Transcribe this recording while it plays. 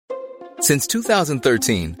Since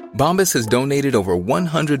 2013, Bombas has donated over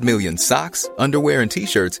 100 million socks, underwear, and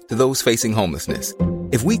T-shirts to those facing homelessness.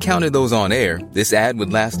 If we counted those on air, this ad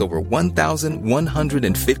would last over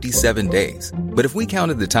 1,157 days. But if we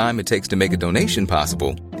counted the time it takes to make a donation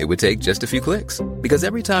possible, it would take just a few clicks. Because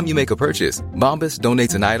every time you make a purchase, Bombas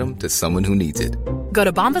donates an item to someone who needs it. Go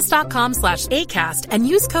to bombas.com/ACAST and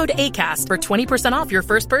use code ACAST for 20% off your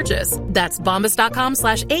first purchase. That's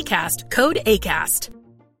bombas.com/ACAST, code ACAST.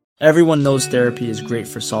 Everyone knows therapy is great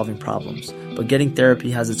for solving problems, but getting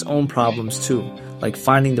therapy has its own problems too, like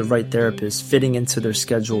finding the right therapist, fitting into their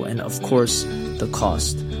schedule, and of course, the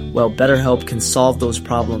cost. Well, BetterHelp can solve those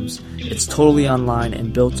problems. It's totally online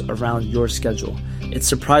and built around your schedule. It's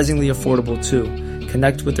surprisingly affordable too.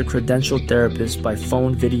 Connect with a credentialed therapist by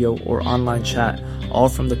phone, video, or online chat, all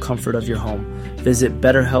from the comfort of your home. Visit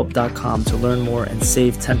BetterHelp.com to learn more and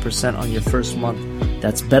save 10% on your first month.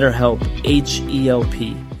 That's BetterHelp,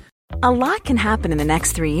 H-E-L-P. A lot can happen in the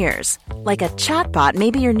next 3 years. Like a chatbot may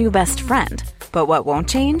be your new best friend. But what won't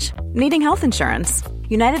change? Needing health insurance.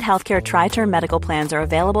 United Healthcare Tri-Term Medical Plans are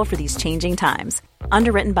available for these changing times.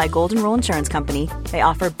 Underwritten by Golden Rule Insurance Company, they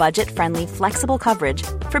offer budget-friendly, flexible coverage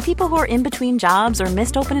for people who are in between jobs or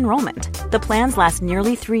missed open enrollment. The plans last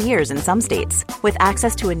nearly 3 years in some states, with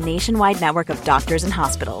access to a nationwide network of doctors and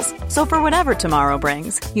hospitals. So for whatever tomorrow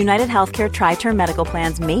brings, United Healthcare Tri-Term Medical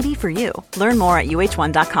Plans may be for you. Learn more at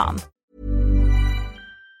uh1.com.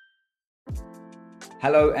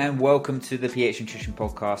 Hello and welcome to the PH Nutrition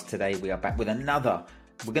Podcast. Today we are back with another,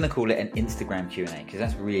 we're going to call it an Instagram Q&A because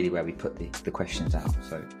that's really where we put the questions out.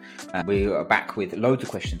 So we are back with loads of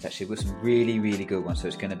questions actually. We've got some really, really good ones. So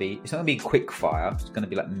it's not going to be quick fire. It's going to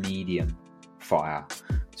be like medium fire.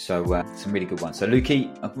 So some really good ones. So Lukey,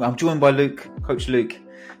 I'm joined by Luke, Coach Luke.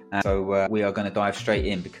 So we are going to dive straight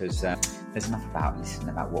in because there's enough about listening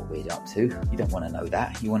about what we're up to. You don't want to know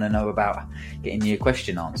that. You want to know about getting your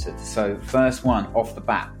question answered. So first one off the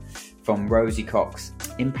bat from Rosie Cox.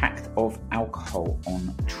 Impact of alcohol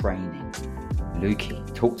on training. Lukey,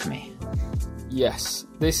 talk to me. Yes,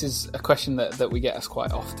 this is a question that we get asked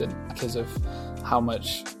quite often because of how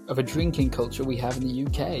much of a drinking culture we have in the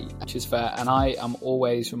UK, which is fair. And I am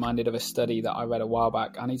always reminded of a study that I read a while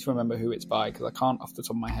back. I need to remember who it's by because I can't off the top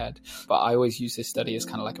of my head, but I always use this study as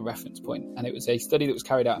kind of like a reference point. And it was a study that was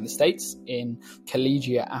carried out in the States in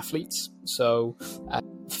collegiate athletes. So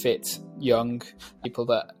fit, young people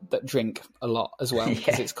that drink a lot as well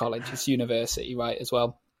because it's college, it's university, right, as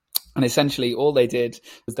well. And essentially all they did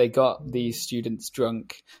was they got these students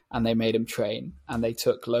drunk and they made them train, and they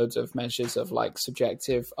took loads of measures of like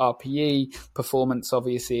subjective RPE, performance,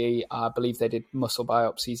 obviously. I believe they did muscle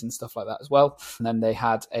biopsies and stuff like that as well. And then they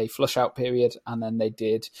had a flush out period, and then they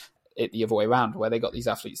did it the other way around where they got these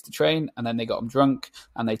athletes to train and then they got them drunk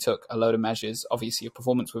and they took a load of measures, obviously of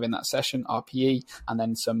performance within that session, RPE, and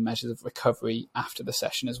then some measures of recovery after the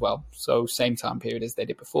session as well. So same time period as they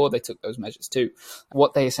did before, they took those measures too.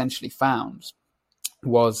 What they essentially found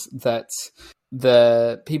was that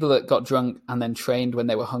the people that got drunk and then trained when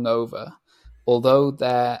they were hungover, although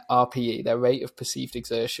their RPE, their rate of perceived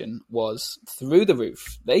exertion, was through the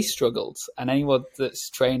roof, they struggled. And anyone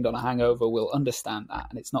that's trained on a hangover will understand that.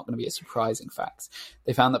 And it's not going to be a surprising fact.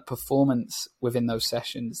 They found that performance within those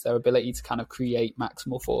sessions, their ability to kind of create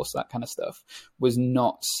maximal force, that kind of stuff, was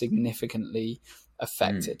not significantly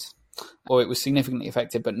affected. Or it was significantly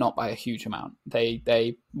affected, but not by a huge amount.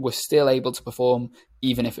 They were still able to perform,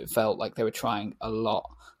 even if it felt like they were trying a lot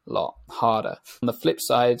harder. On the flip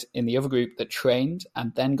side, in the other group that trained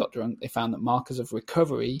and then got drunk, they found that markers of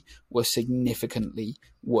recovery were significantly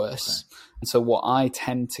worse. Okay. And so what I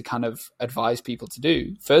tend to kind of advise people to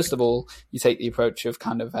do, first of all, you take the approach of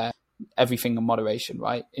kind of everything in moderation,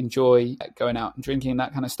 right? Enjoy going out and drinking,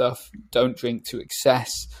 that kind of stuff. Don't drink to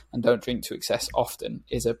excess, and don't drink to excess often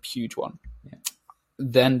is a huge one. Yeah.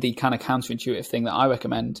 Then the kind of counterintuitive thing that I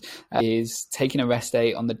recommend is taking a rest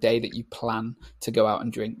day on the day that you plan to go out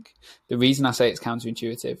and drink. The reason I say it's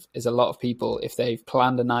counterintuitive is a lot of people, if they've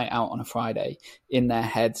planned a night out on a Friday, in their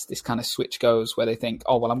heads, this kind of switch goes where they think,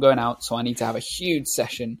 oh, well, I'm going out, so I need to have a huge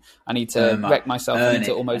session. I need to wreck myself. I need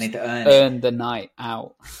to almost earn the night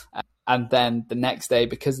out. And then the next day,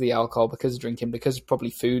 because of the alcohol, because of drinking, because probably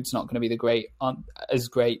food's not going to be as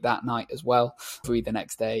great that night as well, the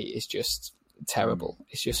next day is just terrible.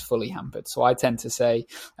 It's just fully hampered. So I tend to say,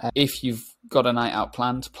 if you've got a night out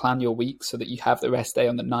planned, plan your week so that you have the rest day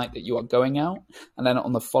on the night that you are going out. And then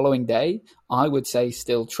on the following day, I would say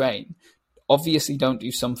still train. Obviously, don't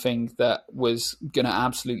do something that was going to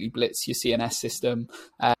absolutely blitz your CNS system.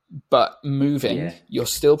 But moving, you're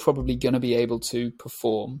still probably going to be able to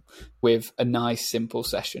perform with a nice, simple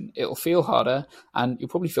session. It'll feel harder, and you'll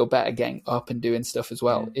probably feel better getting up and doing stuff as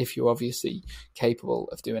well, if you're obviously capable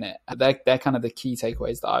of doing it. They're kind of the key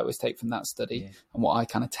takeaways that I always take from that study, and what I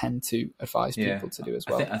kind of tend to advise people to do as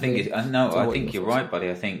well. I think you're right, buddy.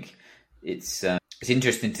 I think it's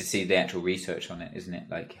interesting to see the actual research on it, isn't it?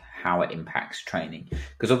 Like how it impacts training.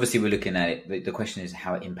 Because obviously we're looking at it, the question is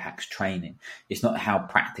how it impacts training. It's not how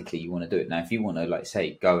practically you want to do it. Now, if you want to, like,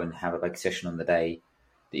 say, go and have a big session on the day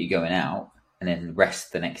that you're going out and then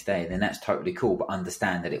rest the next day, then that's totally cool. But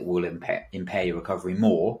understand that it will impair your recovery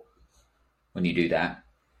more when you do that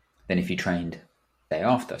than if you trained the day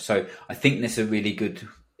after. So I think that's a really good...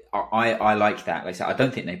 I like that. Like I said, I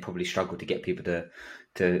don't think they probably struggle to get people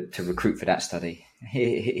to recruit for that study.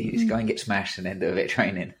 He's going to get smashed and end of it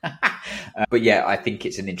training. But yeah, I think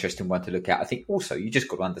it's an interesting one to look at. I think also you just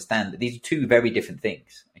got to understand that these are two very different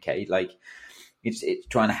things. Okay, like it's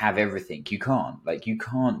trying to have everything. You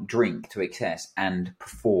can't drink to excess and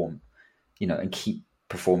perform, and keep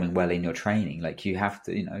performing well in your training. Like you have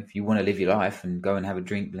to, if you want to live your life and go and have a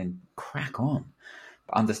drink, then crack on.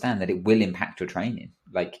 But understand that it will impact your training.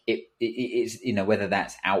 Like it is, whether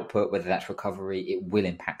that's output, whether that's recovery, it will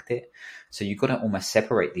impact it. So you've got to almost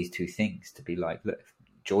separate these two things to be like, look,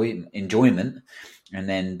 enjoyment, and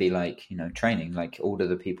then be like, training. Like all of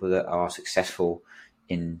the people that are successful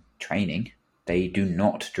in training, they do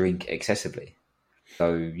not drink excessively.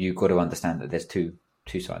 So you've got to understand that there's two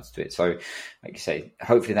sides to it. So like you say,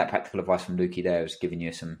 hopefully that practical advice from Lukey there has given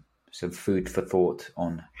you some food for thought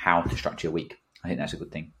on how to structure your week. I think that's a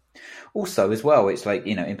good thing. Also, as well, it's like,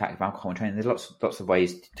 impact of alcohol and training. There's lots of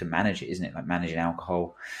ways to manage it, isn't it? Like managing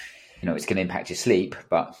alcohol, it's going to impact your sleep,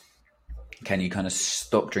 but can you kind of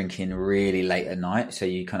stop drinking really late at night? So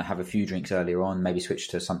you kind of have a few drinks earlier on, maybe switch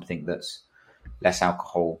to something that's less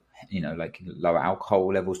alcohol, like lower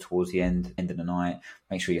alcohol levels towards the end of the night.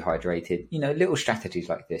 Make sure you're hydrated. Little strategies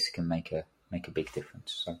like this can make a big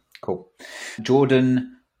difference. So cool.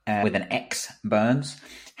 Jordan with an X Burns.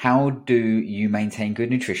 How do you maintain good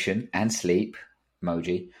nutrition and sleep,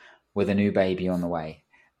 emoji, with a new baby on the way?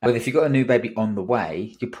 Well, if you've got a new baby on the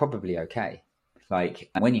way, you're probably okay. Like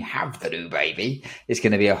when you have the new baby, it's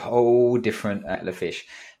going to be a whole different kettle of fish.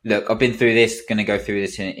 Look, I've been through this, going to go through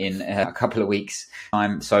this in a couple of weeks'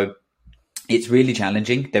 time. So it's really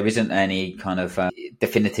challenging. There isn't any kind of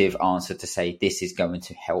definitive answer to say this is going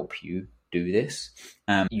to help you do this.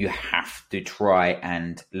 You have to try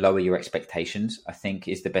and lower your expectations, I think,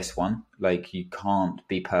 is the best one. Like you can't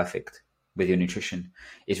be perfect with your nutrition.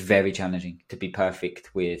 It's very challenging to be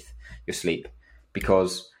perfect with your sleep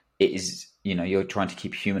because it is, you're trying to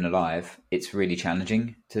keep a human alive. It's really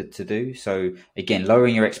challenging to do. So again,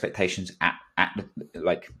 lowering your expectations at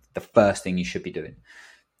the first thing you should be doing.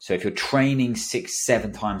 So if you're training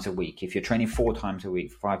 6-7 times a week, if you're training 4 times a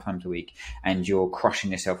week, 5 times a week, and you're crushing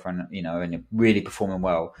yourself and you're really performing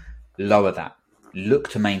well, lower that. Look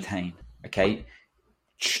to maintain. Okay,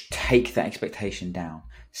 take that expectation down.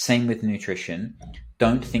 Same with nutrition.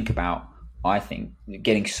 Don't think about, I think,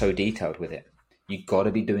 getting so detailed with it. You've got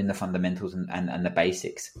to be doing the fundamentals and the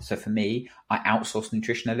basics. So for me, I outsource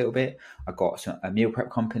nutrition a little bit. I got a meal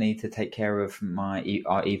prep company to take care of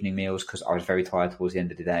our evening meals because I was very tired towards the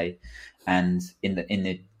end of the day. And in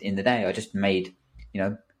the day, I just made,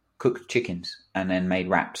 cooked chickens and then made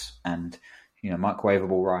wraps and,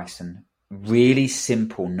 microwavable rice, and really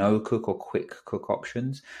simple, no cook or quick cook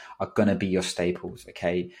options are going to be your staples.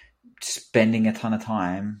 Okay. Spending a ton of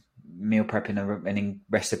time meal prepping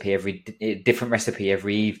a different recipe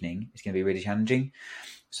every evening is going to be really challenging.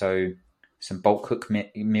 So some bulk cook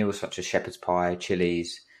meals such as shepherd's pie,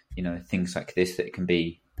 chilies, things like this that can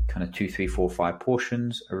be kind of 2, 3, 4, 5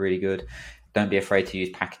 portions are really good. Don't be afraid to use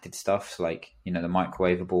packaged stuff like, the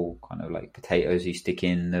microwavable kind of like potatoes you stick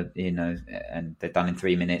in, and they're done in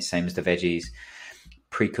 3 minutes, same as the veggies.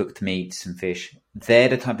 Pre-cooked meats and fish. They're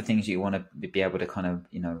the type of things you want to be able to kind of,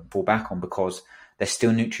 fall back on because they're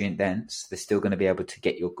still nutrient dense. They're still going to be able to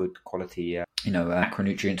get your good quality,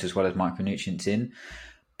 macronutrients as well as micronutrients in,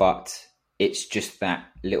 but it's just that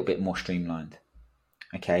little bit more streamlined.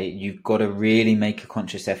 Okay. You've got to really make a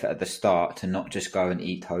conscious effort at the start to not just go and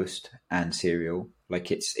eat toast and cereal.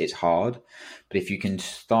 Like it's hard, but if you can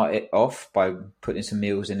start it off by putting some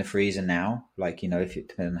meals in the freezer now, like, if it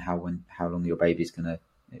depends on how long your baby's going to,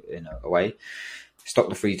 away, stock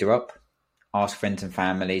the freezer up. Ask friends and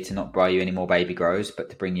family to not buy you any more baby grows, but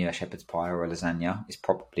to bring you a shepherd's pie or a lasagna is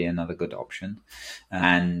probably another good option.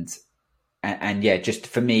 And yeah, just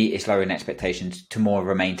for me, it's lowering expectations to more of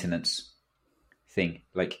a maintenance thing.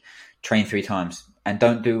 Like train 3 times. And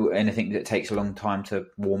don't do anything that takes a long time to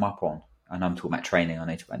warm up on. And I'm talking about training, I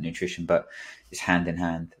know talk about nutrition, but it's hand in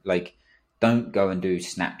hand. Like, don't go and do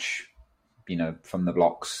snatch, from the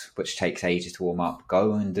blocks, which takes ages to warm up.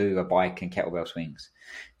 Go and do a bike and kettlebell swings.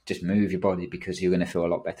 Just move your body, because you're going to feel a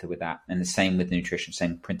lot better with that. And the same with nutrition,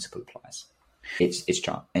 same principle applies.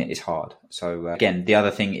 It's hard. So again, the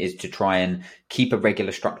other thing is to try and keep a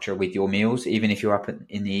regular structure with your meals, even if you're up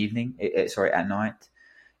in the evening, at night,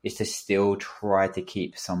 is to still try to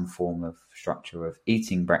keep some form of structure of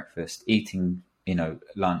eating breakfast, eating,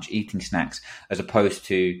 lunch, eating snacks, as opposed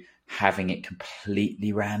to having it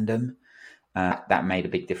completely random. That made a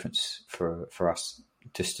big difference for us,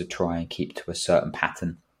 just to try and keep to a certain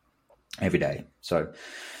pattern every day. So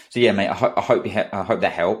yeah, mate, I hope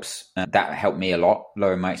that helps. That helped me a lot,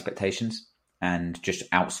 lowering my expectations and just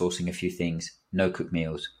outsourcing a few things. No cook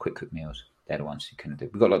meals, quick cook meals. They're the ones you can do.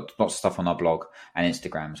 We've got lots of stuff on our blog and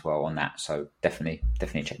Instagram as well on that. So definitely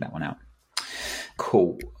check that one out.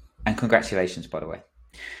 Cool. And congratulations, by the way.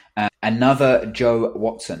 Another Joe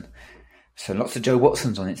Watson. So lots of Joe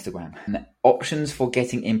Watsons on Instagram. And options for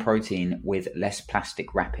getting in protein with less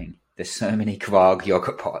plastic wrapping. There's so many Kvarg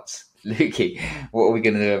yogurt pots. Lukey, what are we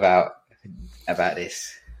going to do about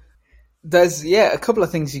this? There's a couple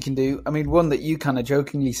of things you can do. I mean, one that you kind of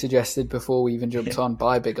jokingly suggested before we even jumped on: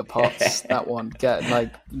 buy bigger pots. That one, get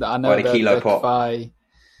I know the kilo pot.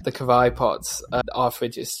 The Kavai pots, our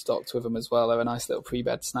fridge is stocked with them as well. They're a nice little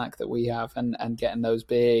pre-bed snack that we have, and getting those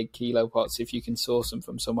big kilo pots, if you can source them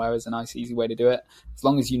from somewhere, is a nice, easy way to do it. As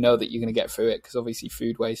long as you know that you're going to get through it, because obviously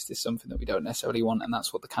food waste is something that we don't necessarily want, and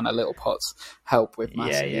that's what the kind of little pots help with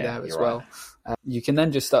massively there as well. Right. You can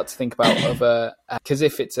then just start to think about other, because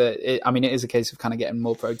if it is a case of kind of getting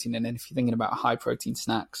more protein, and then if you're thinking about high protein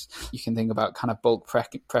snacks, you can think about kind of bulk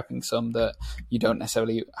prepping some that you don't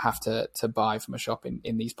necessarily have to buy from a shop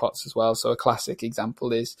in these pots as well. So a classic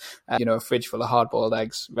example is, a fridge full of hard-boiled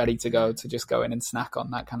eggs ready to go, to just go in and snack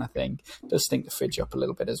on, that kind of thing. Just stink the fridge up a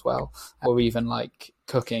little bit as well. Or even like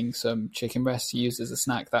cooking some chicken breasts to use as a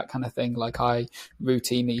snack, that kind of thing. Like I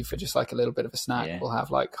routinely, for just like a little bit of a snack, will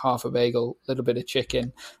have like half a bagel, a little bit of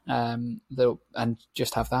chicken, and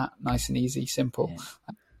just have that nice and easy, simple.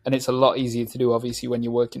 And it's a lot easier to do, obviously, when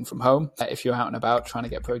you're working from home. If you're out and about trying to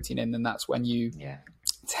get protein in, then that's when you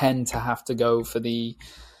tend to have to go for the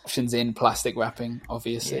options in plastic wrapping,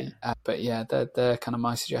 obviously. But they're kind of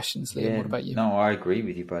my suggestions. Liam, what about you? No, I agree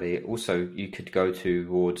with you, buddy. Also, you could go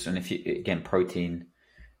towards, and if you, again, protein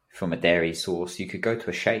from a dairy source, you could go to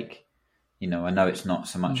a shake. I know it's not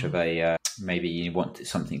so much of a, maybe you want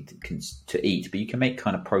something to eat, but you can make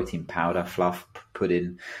kind of protein powder, fluff, put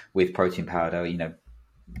in with protein powder,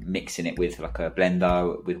 mixing it with like a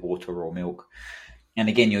blender with water or milk. And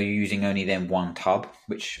again, you're using only then one tub,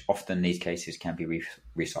 which often in these cases can be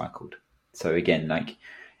recycled. So again, like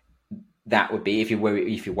that would be, if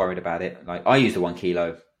you're worried about it, like I use the 1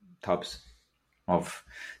 kilo tubs of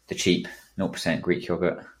the cheap 0% Greek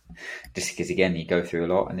yogurt, just because again, you go through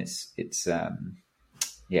a lot, and it's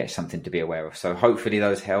something to be aware of. So hopefully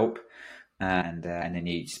those help. And then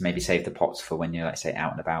you just maybe save the pots for when you're, like, say,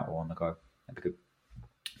 out and about or on the go. That'd be good.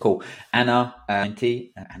 Cool.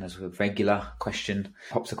 Anna's a regular question,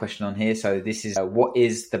 pops a question on here. So this is, what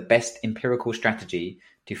is the best empirical strategy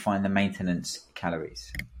to find the maintenance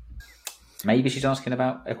calories? Maybe she's asking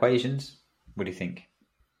about equations. What do you think?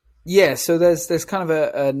 Yeah, so there's kind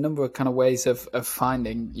of a number of kind of ways of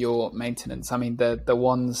finding your maintenance. I mean,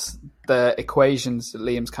 the equations that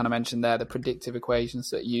Liam's kind of mentioned there, the predictive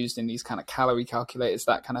equations that are used in these kind of calorie calculators,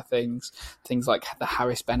 that kind of things like the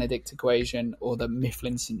Harris-Benedict equation or the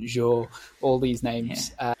Mifflin-St. all these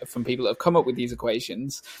names from people that have come up with these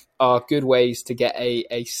equations are good ways to get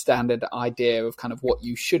a standard idea of kind of what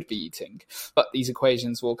you should be eating. But these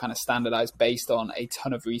equations will kind of standardize based on a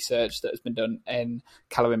ton of research that has been done in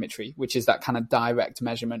calorimetry, which is that kind of direct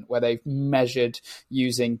measurement where they've measured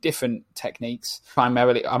using different techniques,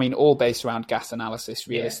 primarily, all based around gas analysis.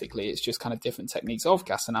 Realistically, it's just kind of different techniques of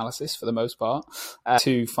gas analysis for the most part,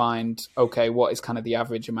 to find, okay, what is kind of the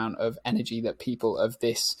average amount of energy that people of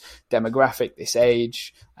this demographic, this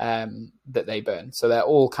age, that they burn. So they're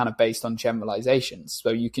all kind of based on generalizations. So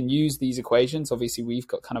you can use these equations. Obviously, we've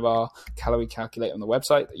got kind of our calorie calculator on the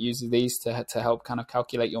website that uses these to help kind of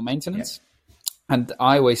calculate your maintenance. And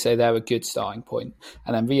I always say they're a good starting point.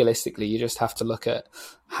 And then realistically, you just have to look at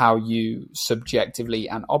how you subjectively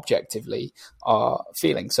and objectively are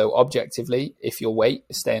feeling. So objectively, if your weight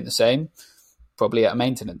is staying the same, probably at a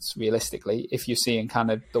maintenance. Realistically, if you're seeing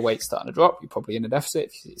kind of the weight starting to drop, you're probably in a deficit.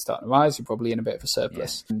 If you see it starting to rise, you're probably in a bit of a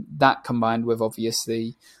surplus. That combined with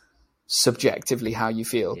obviously subjectively how you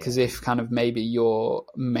feel. Because if kind of maybe you're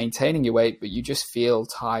maintaining your weight, but you just feel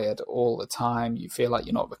tired all the time, you feel like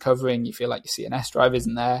you're not recovering, you feel like your CNS drive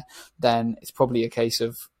isn't there, then it's probably a case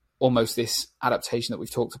of almost this adaptation that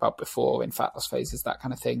we've talked about before in fat loss phases, that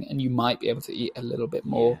kind of thing. And you might be able to eat a little bit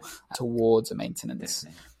more towards a maintenance.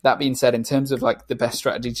 Definitely. That being said, in terms of like the best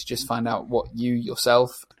strategy to just find out what you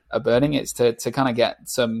yourself are burning, it's to kind of get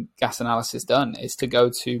some gas analysis done, is to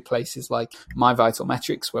go to places like My Vital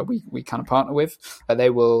Metrics, where we kind of partner with. They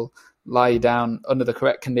will lie you down under the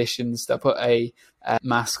correct conditions. They'll put a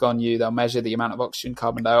mask on you. They'll measure the amount of oxygen,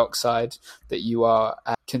 carbon dioxide that you are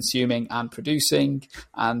consuming and producing,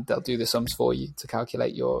 and they'll do the sums for you to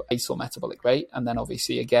calculate your basal metabolic rate. And then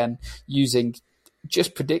obviously, again, using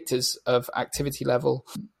just predictors of activity level,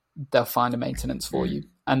 they'll find a maintenance for you.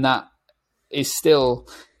 And that is still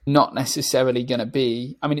not necessarily going to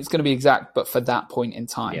be, I mean, it's going to be exact, but for that point in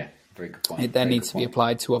time. Yeah. Very good point. It then needs to be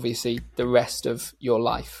applied to obviously the rest of your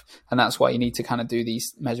life. And that's why you need to kind of do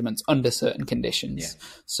these measurements under certain conditions. Yeah.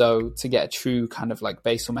 So to get a true kind of like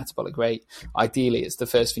basal metabolic rate, ideally it's the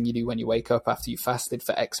first thing you do when you wake up after you fasted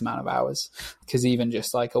for X amount of hours. Because even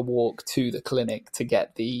just like a walk to the clinic to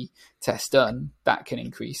get the test done, that can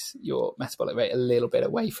increase your metabolic rate a little bit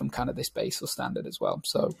away from kind of this basal standard as well.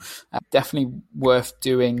 So definitely worth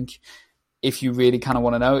doing. If you really kind of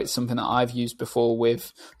want to know, it's something that I've used before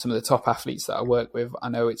with some of the top athletes that I work with. I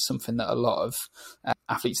know it's something that a lot of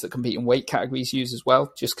athletes that compete in weight categories use as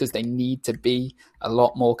well, just because they need to be a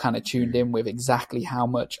lot more kind of tuned in with exactly how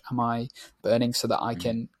much am I burning so that I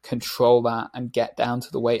can control that and get down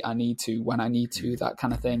to the weight I need to when I need to, that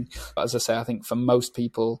kind of thing. But as I say, I think for most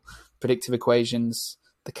people, predictive equations,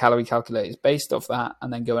 the calorie calculator is based off that,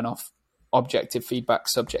 and then going off objective feedback,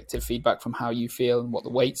 subjective feedback from how you feel and what the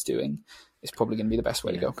weight's doing. It's probably going to be the best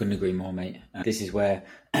way to go. Couldn't agree more, mate. This is where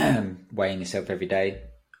weighing yourself every day,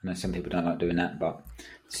 I know some people don't like doing that, but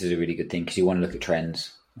this is a really good thing because you want to look at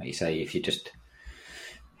trends. Like you say, if you're just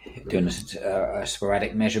doing a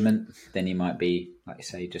sporadic measurement, then you might be, like you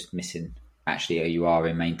say, just missing. Actually, you are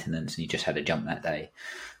in maintenance and you just had a jump that day.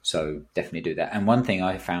 So definitely do that. And one thing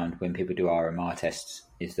I found when people do RMR tests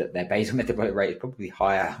is that their basal metabolic rate is probably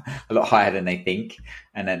higher, a lot higher than they think.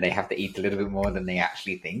 And then they have to eat a little bit more than they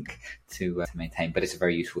actually think to maintain. But it's a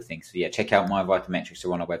very useful thing. So yeah, check out My Vital Metrics.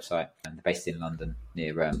 They're on our website. And they're based in London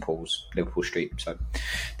near Liverpool Street. So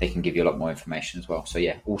they can give you a lot more information as well. So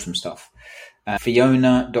yeah, awesome stuff.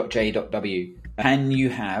 Fiona.j.w. Can you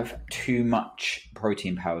have too much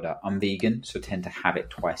protein powder? I'm vegan, so tend to have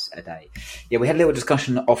it twice a day. Yeah, we had a little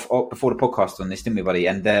discussion off before the podcast on this, didn't we, buddy?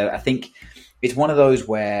 And I think it's one of those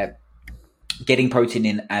where getting protein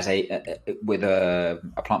in as with a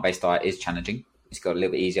plant-based diet is challenging. It's got a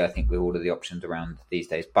little bit easier, I think, with all of the options around these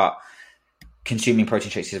days. But consuming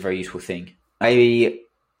protein shakes is a very useful thing. I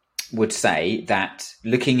would say that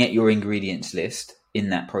looking at your ingredients list in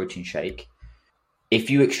that protein shake, if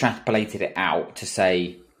you extrapolated it out to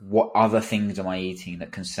say, what other things am I eating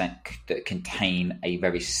that contain a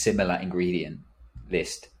very similar ingredient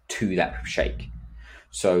list to that shake?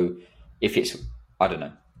 So if it's, I don't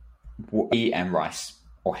know, wheat and rice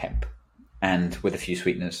or hemp and with a few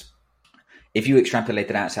sweeteners, if you extrapolate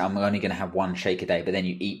it out and say, I'm only going to have one shake a day, but then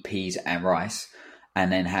you eat peas and rice and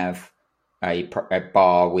then have a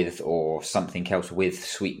bar with or something else with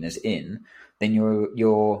sweeteners in, then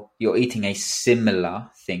you're eating a similar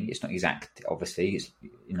thing. It's not exact, obviously. It's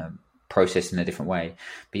processed in a different way,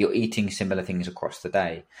 but you're eating similar things across the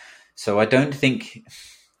day. So I don't think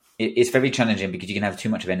it's very challenging because you can have too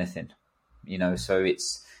much of anything, So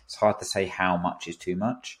it's hard to say how much is too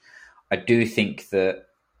much. I do think that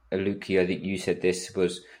Luke, I think you said this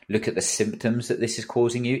was look at the symptoms that this is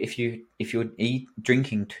causing you. If you're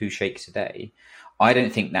drinking 2 shakes a day, I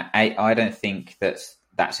don't think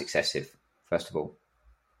that's excessive. First of all,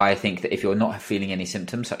 I think that if you're not feeling any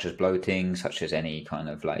symptoms such as bloating, such as any kind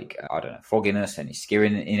of fogginess, any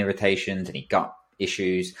skin irritations, any gut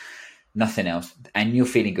issues, nothing else, and you're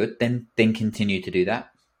feeling good, then continue to do that.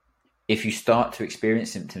 If you start to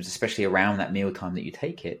experience symptoms, especially around that meal time that you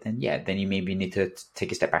take it, then you maybe need to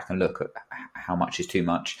take a step back and look at how much is too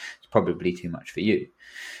much. It's probably too much for you.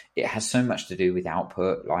 It has so much to do with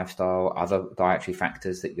output, lifestyle, other dietary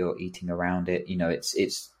factors that you're eating around it.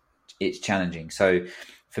 It's challenging. So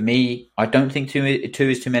for me, I don't think 2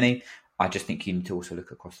 is too many. I just think you need to also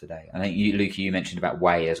look across the day. I think Luke, you mentioned about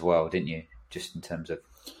whey as well, didn't you? Just in terms of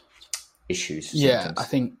issues. Yeah, symptoms. I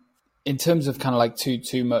think in terms of kind of like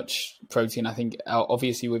too much protein. I think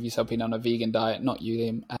obviously with yourself being on a vegan diet, not you,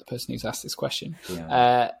 Liam, the person who's asked this question,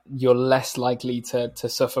 you're less likely to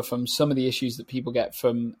suffer from some of the issues that people get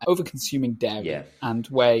from over-consuming dairy and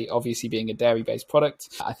whey, obviously being a dairy-based product.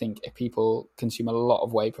 I think if people consume a lot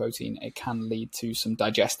of whey protein, it can lead to some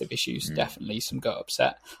digestive issues, definitely some gut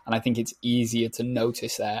upset. And I think it's easier to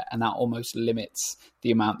notice there, and that almost limits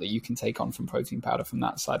the amount that you can take on from protein powder from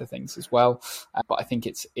that side of things as well. But I think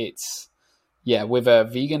it's with a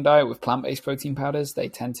vegan diet with plant-based protein powders, they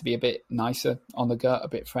tend to be a bit nicer on the gut, a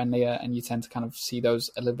bit friendlier, and you tend to kind of see those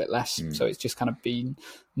a little bit less. So it's just kind of being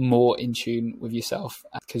more in tune with yourself,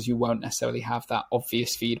 because you won't necessarily have that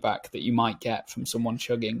obvious feedback that you might get from someone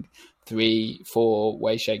chugging 3-4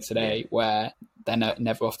 whey shakes a day where they're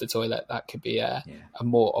never off the toilet. That could be a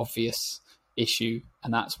more obvious issue,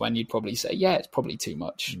 and that's when you'd probably say, it's probably too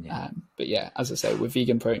much. But as I say, with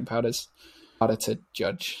vegan protein powders, harder to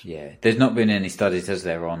judge. There's not been any studies, has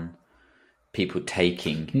there, on people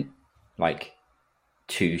taking like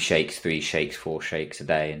 2 shakes, 3 shakes, 4 shakes a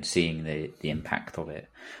day and seeing the impact of it.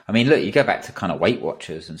 I mean, look, you go back to kind of Weight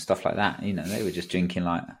Watchers and stuff like that, they were just drinking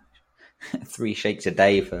like 3 shakes a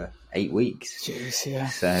day for 8 weeks.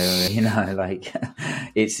 Jeez, So, like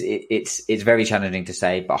it's very challenging to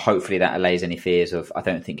say, but hopefully that allays any fears of, I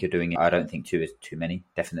don't think you're doing it. I don't think 2 is too many,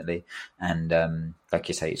 definitely. And like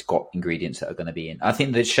you say, it's got ingredients that are going to be in. I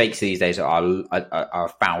think the shakes these days are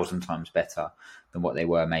 1,000 times better than what they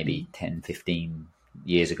were maybe 10, 15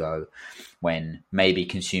 years ago, when maybe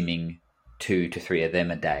consuming 2 to 3 of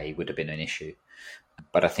them a day would have been an issue.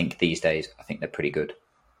 But I think these days, I think they're pretty good.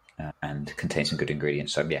 And contain some good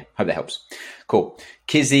ingredients. So hope that helps. Cool.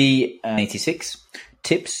 Kizzy 86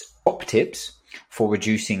 top tips for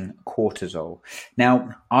reducing cortisol.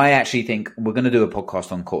 Now, I actually think we're going to do a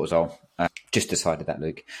podcast on cortisol. Just decided that,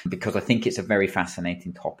 Luke, because I think it's a very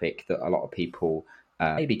fascinating topic that a lot of people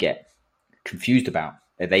maybe get confused about.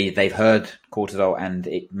 They've heard cortisol and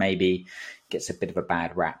it maybe gets a bit of a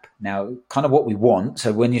bad rap. Now, kind of what we want.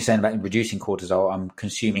 So when you're saying about reducing cortisol, I'm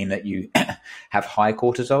consuming that you have high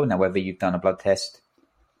cortisol. Now, whether you've done a blood test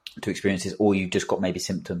to experience this or you've just got maybe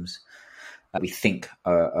symptoms we think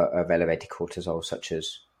of elevated cortisol, such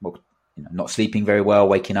as not sleeping very well,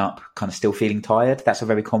 waking up, kind of still feeling tired. That's a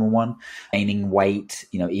very common one. Gaining weight,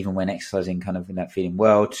 even when exercising, kind of not feeling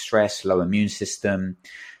well, stress, low immune system.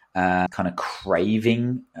 Kind of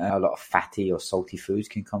craving a lot of fatty or salty foods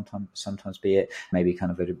can sometimes be it. Maybe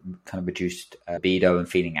kind of reduced libido and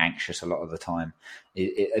feeling anxious a lot of the time.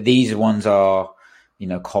 These ones are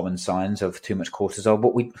common signs of too much cortisol.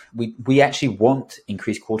 But we actually want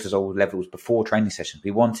increased cortisol levels before training sessions.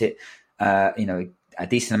 We want it a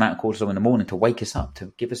decent amount of cortisol in the morning to wake us up,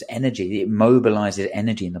 to give us energy. It mobilizes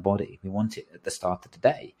energy in the body. We want it at the start of the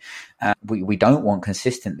day. We don't want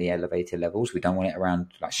consistently elevated levels. We don't want it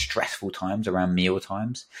around like stressful times, around meal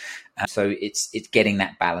times. So it's getting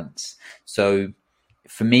that balance. So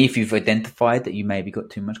for me, if you've identified that you maybe got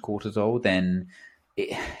too much cortisol, then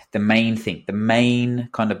the main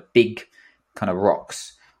kind of big kind of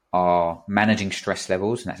rocks are managing stress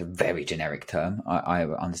levels. And that's a very generic term. I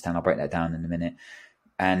understand. I'll break that down in a minute.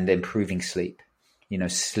 And improving sleep.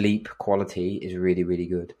 Sleep quality is really, really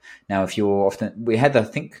good. Now, if you're often, I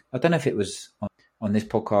don't know if it was on this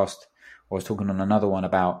podcast or I was talking on another one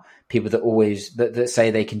about people that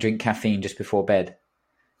say they can drink caffeine just before bed.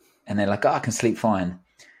 And they're like, I can sleep fine.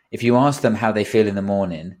 If you ask them how they feel in the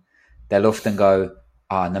morning, they'll often go,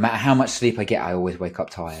 no matter how much sleep I get, I always wake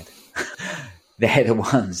up tired. They're the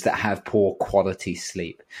ones that have poor quality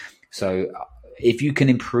sleep. So if you can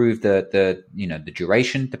improve the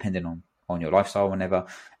duration, depending on your lifestyle, whenever,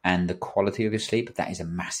 and the quality of your sleep, that is a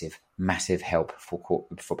massive, massive help for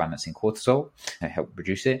balancing cortisol, help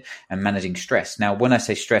reduce it, and managing stress. Now, when I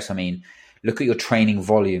say stress, I mean, look at your training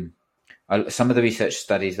volume. Some of the research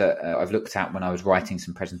studies that I've looked at when I was writing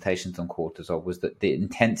some presentations on cortisol was that the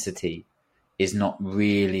intensity is not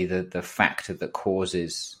really the factor that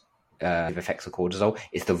causes effects of cortisol.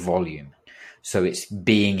 It's the volume. So it's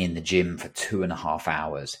being in the gym for 2.5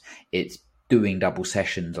 hours. It's doing double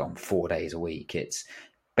sessions on 4 days a week. It's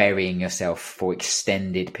burying yourself for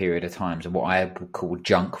extended period of times, and what I would call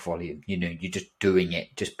junk volume. You're just doing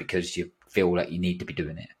it just because you feel like you need to be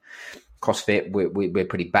doing it. CrossFit, we're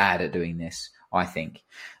pretty bad at doing this, I think.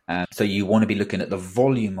 So you want to be looking at the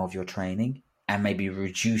volume of your training and maybe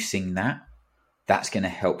reducing that. That's going to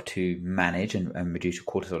help to manage and reduce your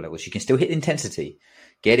cortisol levels. You can still hit intensity.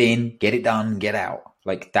 Get in, get it done, get out.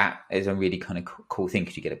 Like that is a really kind of cool thing,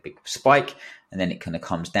 because you get a big spike and then it kind of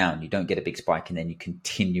comes down. You don't get a big spike and then you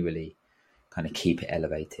continually kind of keep it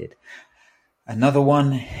elevated. Another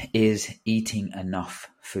one is eating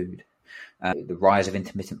enough food. the rise of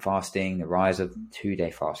intermittent fasting, the rise of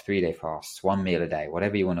 2-day fasts, 3-day fasts, 1 meal a day,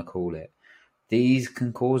 whatever you want to call it. These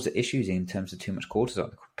can cause issues in terms of too much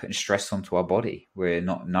cortisol, putting stress onto our body. We're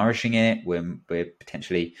not nourishing it. We're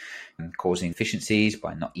potentially causing deficiencies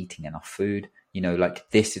by not eating enough food. Like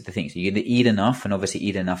this is the thing. So you're going to eat enough, and obviously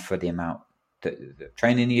eat enough for the amount the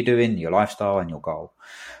training you're doing, your lifestyle and your goal.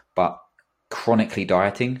 But chronically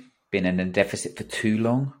dieting, being in a deficit for too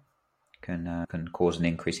long, can cause an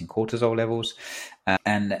increase in cortisol levels,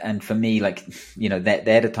 and for me, like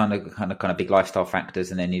they're the kind of big lifestyle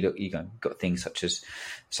factors. And then you've got things such as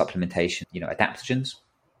supplementation. Adaptogens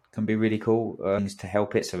can be really cool things to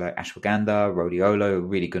help it. So like ashwagandha, rhodiola,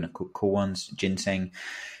 really good cool ones. Ginseng.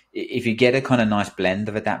 If you get a kind of nice blend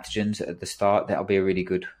of adaptogens at the start, that'll be a really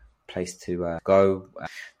good place to go.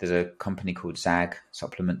 There's a company called Zag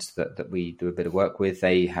Supplements that we do a bit of work with.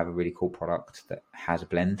 They have a really cool product that has a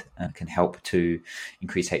blend and can help to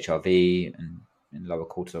increase HRV and lower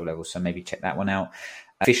cortisol levels. So maybe check that one out.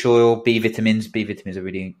 Fish oil, B vitamins. B vitamins are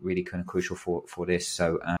really, really kind of crucial for this.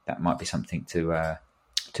 So that might be something to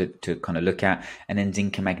kind of look at. And then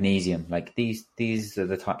zinc and magnesium. Like these are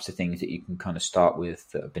the types of things that you can kind of start with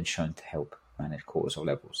that have been shown to help manage cortisol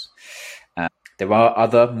levels. There are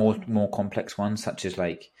other more complex ones, such as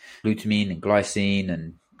like glutamine and glycine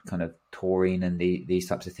and kind of taurine and these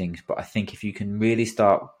types of things. But I think if you can really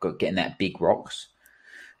start getting that big rocks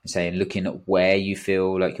and saying, looking at where you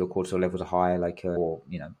feel like your cortisol levels are high, like, or,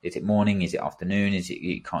 is it morning? Is it afternoon? Is it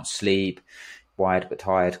you can't sleep, wired but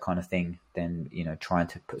tired kind of thing? Then, trying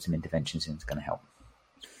to put some interventions in is going to help.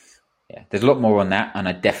 Yeah, there's a lot more on that. And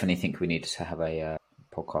I definitely think we need to have a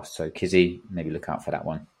podcast. So Kizzy, maybe look out for that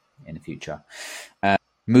one in the future.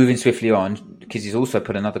 Moving swiftly on, Kizzy's also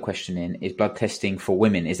put another question in: is blood testing for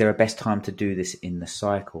women, is there a best time to do this in the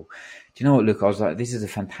cycle? Do you know what, Luke? I was like, this is a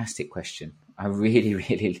fantastic question. I really,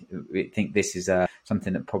 really think this is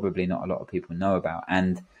something that probably not a lot of people know about.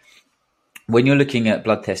 And when you're looking at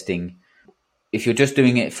blood testing, if you're just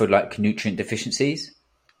doing it for like nutrient deficiencies,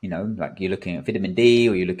 like you're looking at vitamin D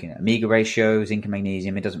or you're looking at omega ratio, zinc and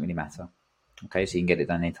magnesium, it doesn't really matter. Okay, so you can get it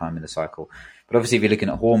done any time in the cycle. But obviously, if you're looking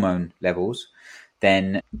at hormone levels,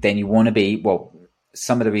 then you want to be,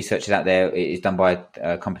 some of the research out there is done by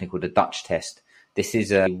a company called the Dutch test. This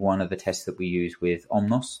is one of the tests that we use with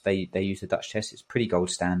Omnos. They use the Dutch test. It's pretty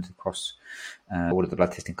gold standard across all of the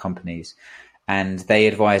blood testing companies. And they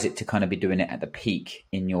advise it to kind of be doing it at the peak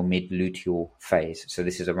in your mid-luteal phase. So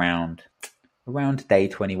this is around day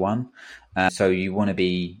 21. So you want to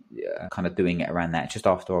be kind of doing it around that, just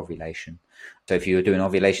after ovulation. So if you're doing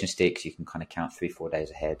ovulation sticks, you can kind of count 3-4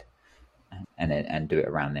 days ahead and do it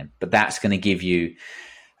around them. But that's going to give you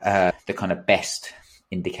the kind of best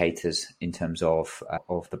indicators in terms of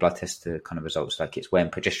the blood test kind of results. Like it's when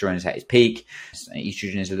progesterone is at its peak,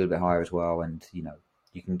 estrogen is a little bit higher as well, and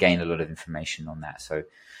you can gain a lot of information on that. So,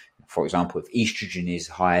 for example, if estrogen is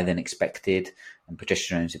higher than expected and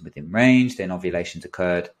progesterone is within range, then ovulation's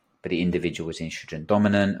occurred, but the individual is estrogen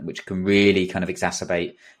dominant, which can really kind of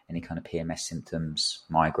exacerbate any kind of PMS symptoms,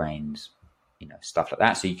 migraines, stuff like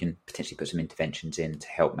that. So you can potentially put some interventions in to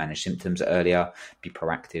help manage symptoms earlier, be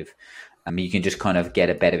proactive. You can just kind of get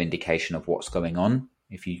a better indication of what's going on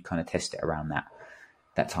if you kind of test it around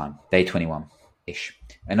that time, day 21-ish.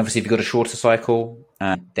 And obviously, if you've got a shorter cycle,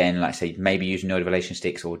 then, like I say, maybe using the ovulation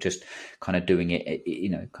sticks or just kind of doing it,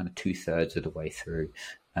 kind of 2/3 of the way through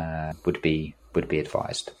would be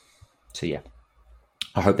advised. So yeah,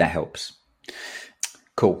 I hope that helps.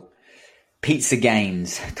 Cool. Pizza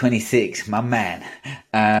Gains 26, my man.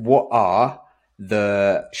 What are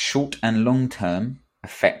the short and long term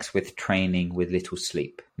effects with training with little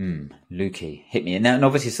sleep? Lukey, hit me. And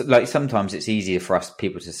obviously, like sometimes it's easier for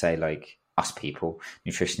people to say, like us people,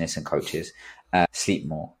 nutritionists and coaches, sleep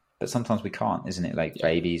more. But sometimes we can't, isn't it? Like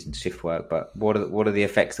babies and shift work. But what are the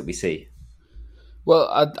effects that we see?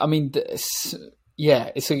 Well, I mean,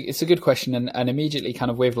 it's a good question, and immediately kind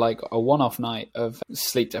of with like a one-off night of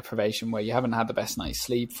sleep deprivation where you haven't had the best night's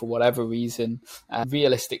sleep for whatever reason,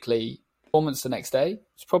 realistically, performance the next day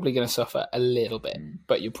is probably going to suffer a little bit,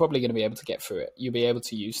 but you're probably going to be able to get through it. You'll be able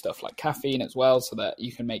to use stuff like caffeine as well, so that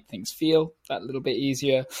you can make things feel that little bit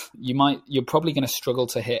easier. You're probably going to struggle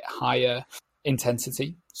to hit higher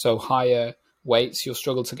intensity, so higher weights. You'll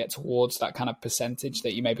struggle to get towards that kind of percentage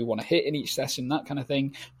that you maybe want to hit in each session, that kind of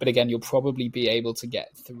thing. But again, you'll probably be able to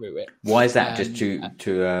get through it. Why is that? Just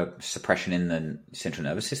to suppression in the central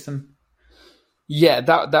nervous system? Yeah,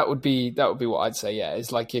 that would be what I'd say. Yeah,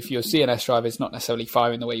 it's like if your CNS drive is not necessarily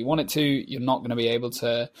firing the way you want it to, you're not going to be able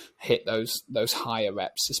to hit those higher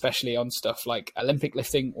reps, especially on stuff like Olympic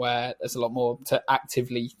lifting, where there's a lot more to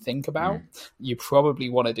actively think about. You probably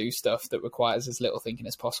want to do stuff that requires as little thinking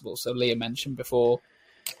as possible. So Liam mentioned before,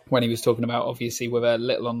 when he was talking about, obviously, with a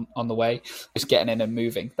little on the way, just getting in and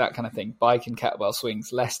moving, that kind of thing. Bike and kettlebell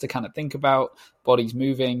swings, less to kind of think about, body's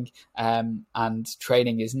moving, and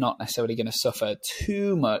training is not necessarily going to suffer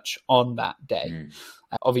too much on that day.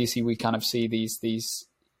 Obviously, we kind of see these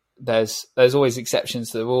there's always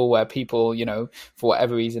exceptions to the rule where people, for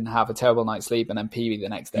whatever reason, have a terrible night's sleep and then PB the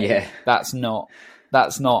next day. Yeah. That's not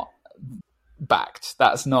backed.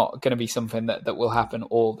 That's not going to be something that will happen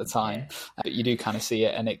all the time. But you do kind of see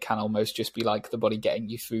it, and it can almost just be like the body getting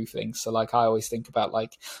you through things. So like I always think about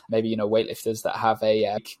like maybe weightlifters that have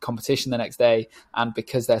a competition the next day, and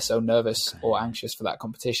because they're so nervous or anxious for that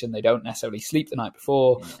competition, they don't necessarily sleep the night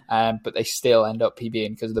before, but they still end up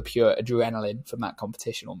PBing because of the pure adrenaline from that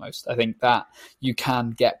competition. Almost, I think that you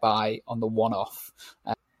can get by on the one-off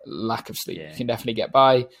lack of sleep. You can definitely get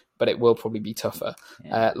by, but it will probably be tougher.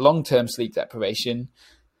 Long-term sleep deprivation,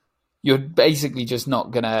 you're basically just not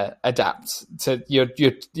going to adapt to.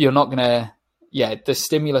 You're not going to. The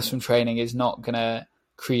stimulus from training is not going to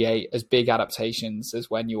create as big adaptations as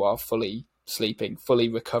when you are fully sleeping, fully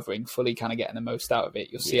recovering, fully kind of getting the most out of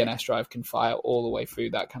it. Your CNS drive can fire all the way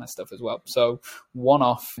through that kind of stuff as well. So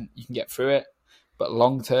one-off, you can get through it. But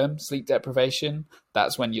long-term sleep deprivation,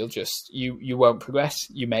 that's when you'll just, you won't progress.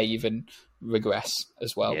 You may even regress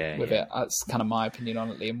as well with it. That's kind of my opinion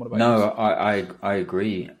on it, Liam. What about you? I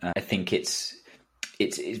agree. I think it's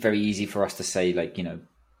very easy for us to say, like,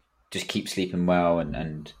 just keep sleeping well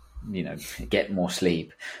and get more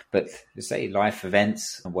sleep. But say life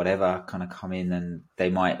events or whatever kind of come in and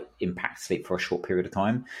they might impact sleep for a short period of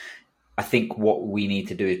time. I think what we need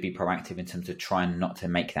to do is be proactive in terms of trying not to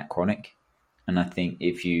make that chronic. And I think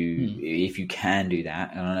if you can do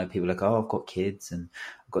that, and I know people are like, oh, I've got kids and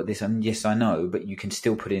I've got this, and yes, I know, but you can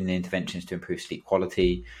still put in the interventions to improve sleep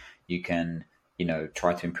quality. You can,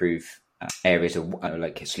 try to improve areas of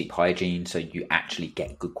like sleep hygiene, so you actually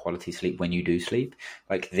get good quality sleep when you do sleep.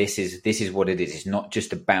 Like this is what it is. It's not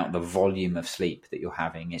just about the volume of sleep that you're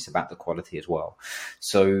having; it's about the quality as well.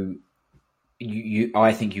 So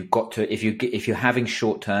I think you've got to, if you're having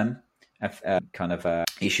short term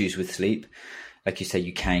issues with sleep, like you say,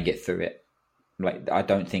 you can get through it. Like, I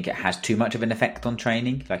don't think it has too much of an effect on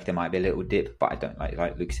training. Like, there might be a little dip, but I don't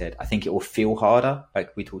like Luke said, I think it will feel harder.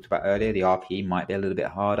 Like we talked about earlier, the RPE might be a little bit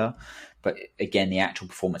harder, but again, the actual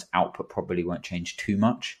performance output probably won't change too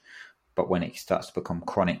much. But when it starts to become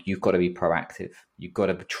chronic, you've got to be proactive. You've got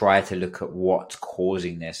to try to look at what's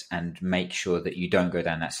causing this and make sure that you don't go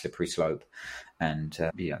down that slippery slope and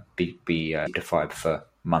be deprived for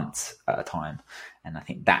months at a time. And I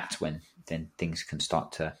think that's when then things can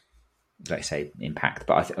start to, like I say, impact.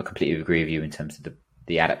 But I completely agree with you in terms of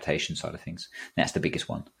the adaptation side of things. That's the biggest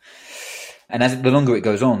one. And as the longer it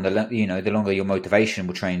goes on, the longer your motivation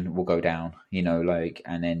will go down,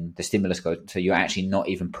 and then the stimulus goes. So you're actually not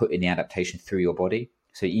even putting the adaptation through your body.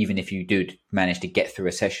 So even if you do manage to get through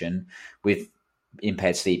a session with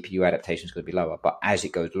impaired sleep, your adaptation is going to be lower. But as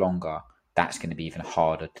it goes longer, that's going to be even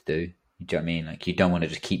harder to do. You know what I mean? Like, you don't want to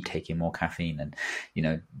just keep taking more caffeine and,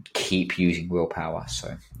 keep using willpower.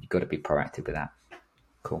 So you've got to be proactive with that.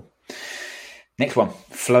 Cool. Next one,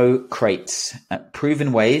 flow crates,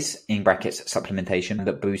 proven ways, in brackets, supplementation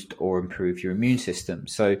that boost or improve your immune system.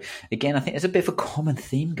 So again, I think there's a bit of a common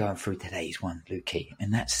theme going through today's one, Lukey,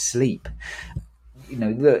 and that's sleep. I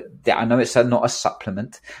know it's not a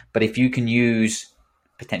supplement, but if you can use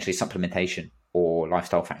potentially supplementation or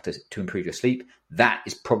lifestyle factors to improve your sleep, that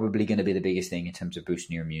is probably going to be the biggest thing in terms of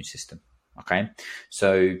boosting your immune system. Okay.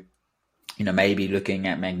 So, maybe looking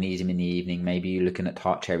at magnesium in the evening, maybe you're looking at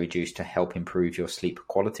tart cherry juice to help improve your sleep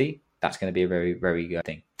quality. That's going to be a very, very good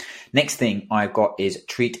thing. Next thing I've got is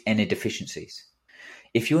treat any deficiencies.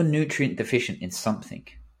 If you're nutrient deficient in something,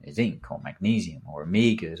 zinc or magnesium or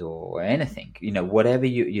omegas or anything, whatever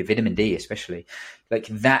your vitamin D especially, like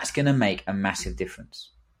that's going to make a massive difference.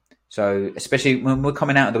 So especially when we're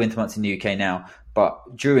coming out of the winter months in the UK now, but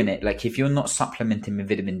during it, like if you're not supplementing with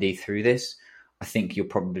vitamin D through this, I think you're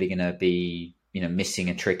probably going to be, missing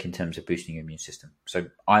a trick in terms of boosting your immune system. So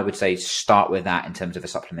I would say start with that in terms of a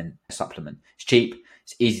supplement. It's cheap,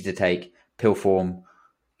 it's easy to take, pill form,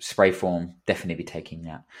 spray form, definitely be taking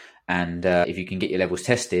that. And if you can get your levels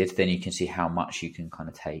tested, then you can see how much you can kind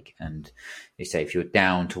of take. And they say if you're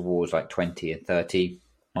down towards like 20 and 30,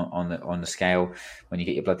 on the scale when you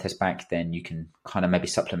get your blood test back, then you can kind of maybe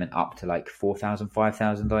supplement up to like 4,000,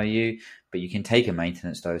 5,000 IU, but you can take a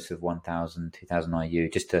maintenance dose of 1,000, 2,000 IU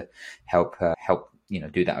just to help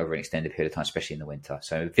do that over an extended period of time, especially in the winter.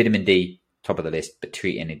 So vitamin D, top of the list, but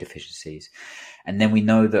treat any deficiencies. And then we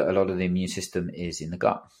know that a lot of the immune system is in the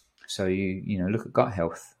gut. So you look at gut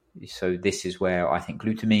health. So this is where I think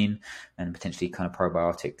glutamine and potentially kind of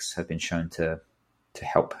probiotics have been shown to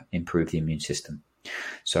help improve the immune system.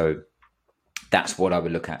 So that's what I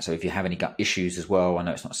would look at. So if you have any gut issues as well, I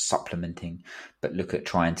know it's not supplementing, but look at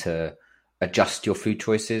trying to adjust your food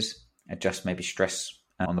choices, adjust maybe stress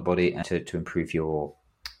on the body, and to improve your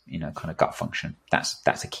kind of gut function.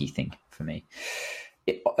 That's a key thing for me.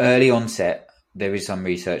 Early onset, there is some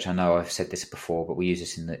research, I know I've said this before, but we use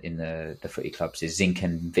this in the footy clubs, is zinc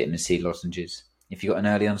and vitamin C lozenges. If you've got an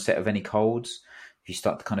early onset of any colds, if you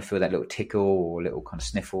start to kind of feel that little tickle or little kind of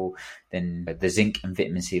sniffle, then the zinc and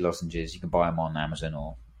vitamin C lozenges, you can buy them on Amazon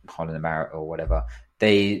or Holland & Barrett or whatever.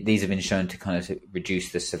 These have been shown to kind of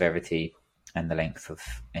reduce the severity and the length of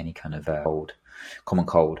any kind of common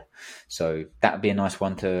cold. So that would be a nice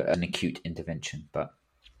one to an acute intervention. But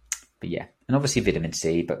yeah, and obviously vitamin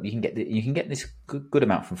C, but you can get this good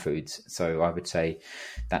amount from foods. So I would say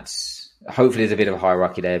that's hopefully there's a bit of a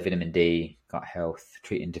hierarchy there: vitamin D, gut health,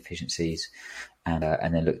 treating deficiencies, and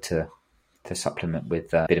then look to supplement with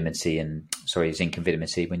zinc and vitamin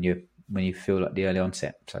C when you feel like the early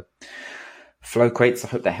onset. So flow crates, I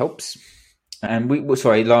hope that helps. And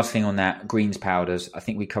last thing on that, greens powders. I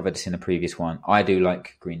think we covered this in a previous one. I do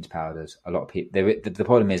like greens powders. A lot of people, the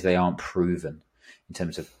problem is they aren't proven in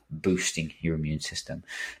terms of boosting your immune system.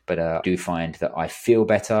 But I do find that I feel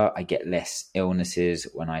better. I get less illnesses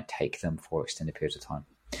when I take them for extended periods of time.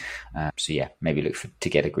 So yeah, maybe look to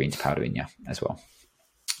get a greens powder in you as well.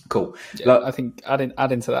 Cool. Yeah, I think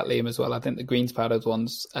adding to that, Liam, as well, I think the greens powdered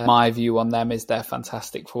ones, my view on them is they're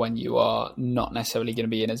fantastic for when you are not necessarily going to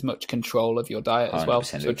be in as much control of your diet as well.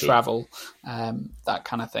 So travel, that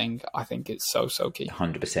kind of thing, I think it's so key.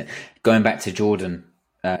 100%. Going back to Jordan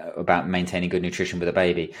about maintaining good nutrition with a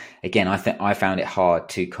baby, again, I think I found it hard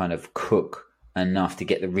to kind of cook enough to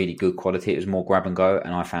get the really good quality. It was more grab and go,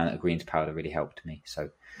 and I found that a greens powder really helped me. So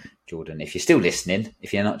Jordan, if you're still listening,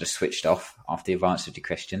 if you're not just switched off after you've answered your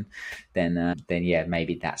question, then yeah,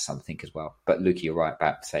 maybe that's something as well. But Luke, you're right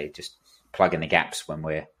about, say, just plug in the gaps when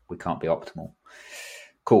we can't be optimal.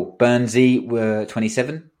 Cool. Burnsy, we're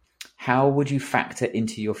 27. How would you factor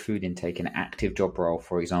into your food intake an active job role,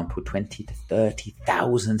 for example, 20 to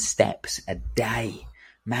 30,000 steps a day?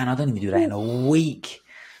 Man, I don't even do that in a week,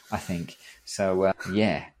 I think. So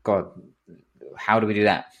yeah, God, how do we do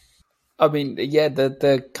that? I mean, yeah,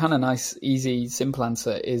 the kind of nice, easy, simple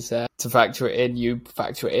answer is to factor it in. You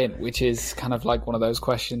factor it in, which is kind of like one of those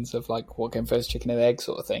questions of like, what came first, chicken and egg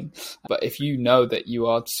sort of thing. But if you know that you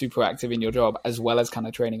are super active in your job as well as kind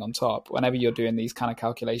of training on top, whenever you're doing these kind of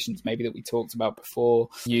calculations, maybe that we talked about before,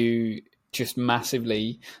 you just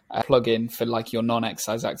massively plug in for like your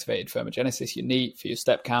non-exercise activated thermogenesis, your NEAT, for your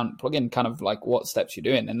step count, plug in kind of like what steps you're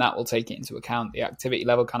doing, and that will take it into account. The activity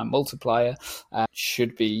level kind of multiplier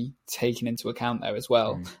should be taken into account there as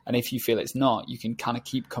well. And if you feel it's not, you can kind of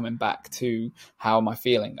keep coming back to, how am I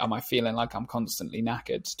feeling? Am I feeling like I'm constantly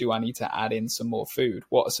knackered? Do I need to add in some more food?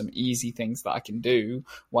 What are some easy things that I can do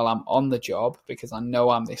while I'm on the job, because I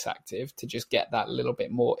know I'm this active, to just get that little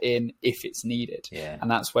bit more in if it's needed? Yeah. And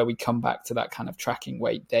that's where we come back to that kind of tracking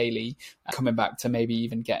weight daily, coming back to maybe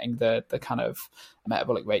even getting the kind of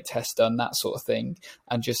metabolic rate test done, that sort of thing,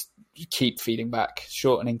 and just keep feeding back,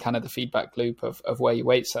 shortening kind of the feedback loop of where your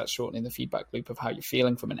weight's at, shortening the feedback loop of how you're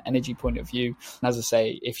feeling from an energy point of view. And as I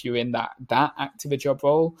say, if you're in that active a job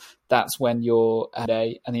role, that's when your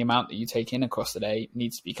day and the amount that you take in across the day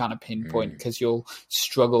needs to be kind of pinpoint, because you'll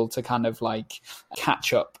struggle to kind of like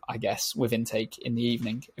catch up, I guess, with intake in the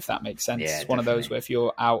evening, if that makes sense. Yeah, it's one of those where if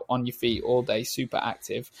you're out on your feet all day, super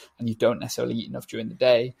active, and you don't necessarily eat enough during the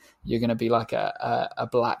day, you're going to be like a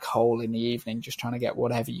black hole in the evening, just trying to get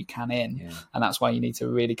whatever you can in. Yeah. And that's why you need to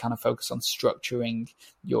really kind of focus on structuring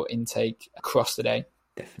your intake across the day.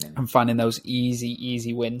 Definitely. And finding those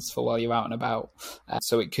easy wins for while you're out and about.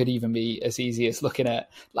 So it could even be as easy as looking at,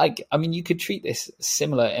 like, I mean, you could treat this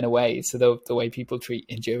similar in a way to the way people treat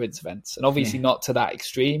endurance events. And obviously not to that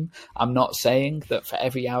extreme. I'm not saying that for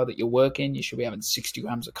every hour that you're working, you should be having 60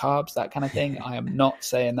 grams of carbs, that kind of thing. I am not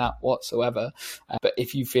saying that whatsoever. But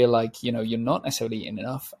if you feel like, you know, you're not necessarily eating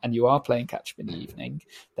enough and you are playing catch up in the evening,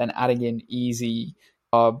 then adding in easy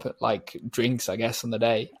like drinks, I guess, on the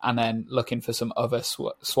day, and then looking for some other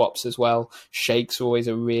swaps as well. Shakes are always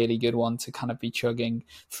a really good one to kind of be chugging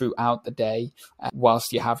throughout the day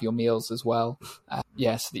whilst you have your meals as well. So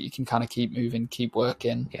that you can kind of keep moving, keep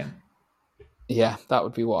working. Yeah, that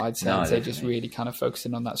would be what I'd say. No, I'd say definitely. just really kind of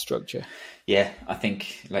focusing on that structure. Yeah, I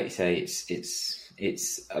think, like you say,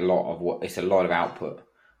 it's a lot of output.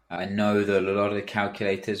 I know that a lot of the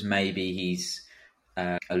calculators, maybe he's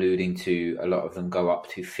alluding to, a lot of them go up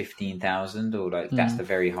to 15,000, or like that's the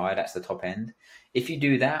very high, that's the top end. If you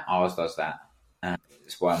do that, ours does that.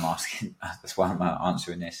 That's why I'm asking. That's why I'm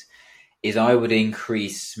answering this. Is I would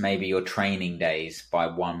increase maybe your training days by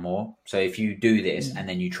one more. So if you do this and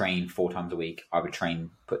then you train 4 times a week, I would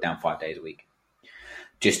put down 5 days a week,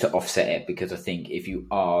 just to offset it. Because I think if you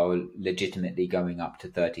are legitimately going up to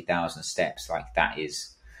 30,000 steps, like that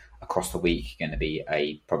is across the week going to be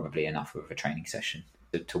probably enough of a training session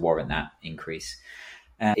to warrant that increase.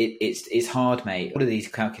 It's hard, mate. All of these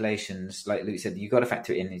calculations, like Luke said, you've got to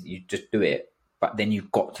factor it in. You just do it, but then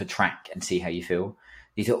you've got to track and see how you feel.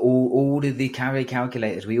 These are all of the calorie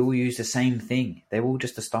calculators. We all use the same thing. They're all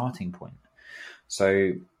just a starting point.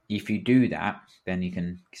 So if you do that, then you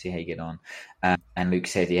can see how you get on. And Luke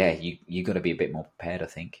said, you got to be a bit more prepared, I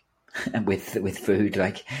think. And with food,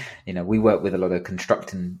 like, we work with a lot of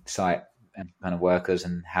construction site kind of workers,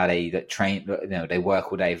 and how they train, they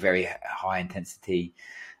work all day, very high intensity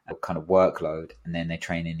kind of workload, and then they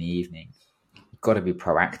train in the evening. You've got to be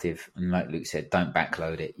proactive, and like Luke said, don't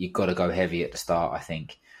backload it. You've got to go heavy at the start, I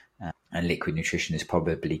think, and liquid nutrition is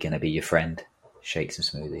probably going to be your friend, shakes and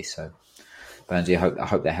smoothies. So Burnsy, I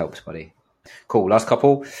hope that helps, buddy. Cool. Last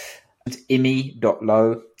couple.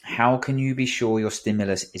 Imi.low. How can you be sure your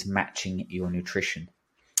stimulus is matching your nutrition?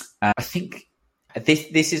 I think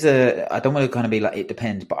this is I don't want to kind of be like, it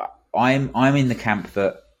depends, but I'm in the camp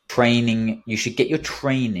that training, you should get your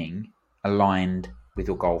training aligned with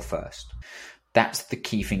your goal first. That's the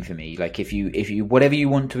key thing for me. Like if you whatever you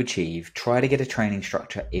want to achieve, try to get a training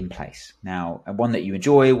structure in place. Now, one that you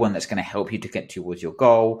enjoy, one that's going to help you to get towards your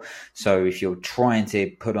goal. So if you're trying to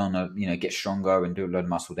put on get stronger and do a lot of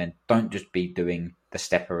muscle, then don't just be doing the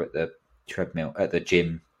stepper at the treadmill at the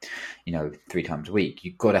gym, 3 times a week.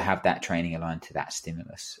 You've got to have that training aligned to that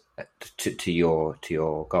stimulus, to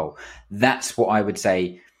your goal. That's what I would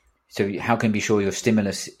say. So how can you be sure your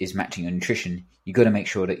stimulus is matching your nutrition? You've got to make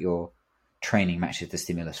sure that your training matches the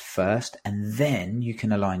stimulus first, and then you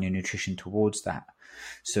can align your nutrition towards that.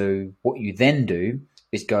 So what you then do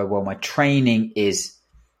is go, well, my training is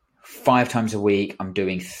 5 times a week. I'm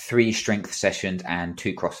doing 3 strength sessions and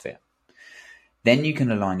 2 CrossFit. Then you can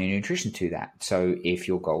align your nutrition to that. So if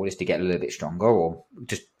your goal is to get a little bit stronger or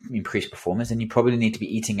just increase performance, then you probably need to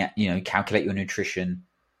be eating at, calculate your nutrition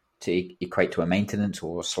to equate to a maintenance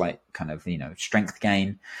or a slight kind of, strength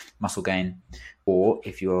gain, muscle gain. Or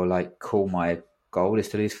if you're like, cool, my goal is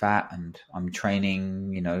to lose fat and I'm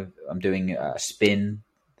training, I'm doing a spin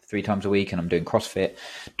 3 times a week and I'm doing CrossFit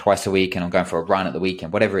twice a week and I'm going for a run at the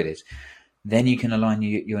weekend, whatever it is. Then you can align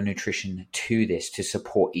your nutrition to this to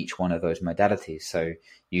support each one of those modalities. So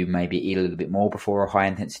you maybe eat a little bit more before a high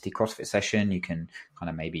intensity CrossFit session. You can kind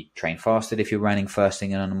of maybe train fasted if you're running first thing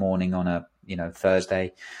in the morning on a,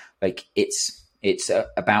 Thursday. Like it's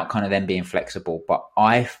about kind of them being flexible. But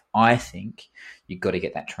I think you've got to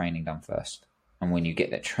get that training done first. And when you get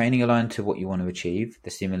that training aligned to what you want to achieve, the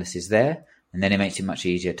stimulus is there. And then it makes it much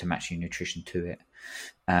easier to match your nutrition to it.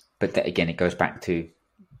 But that, again, it goes back to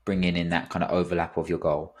bringing in that kind of overlap of your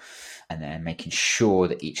goal, and then making sure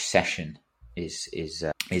that each session is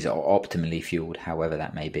optimally fueled, however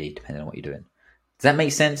that may be, depending on what you're doing. Does that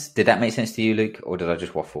make sense? Did that make sense to you, Luke, or did I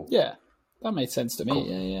just waffle? Yeah, that made sense to me. Cool.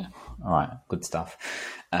 Yeah. All right, good stuff.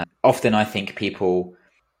 Often I think people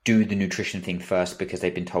do the nutrition thing first because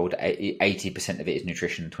they've been told 80% of it is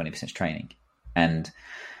nutrition and 20% is training. And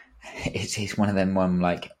it's one of them where I'm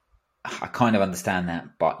like, I kind of understand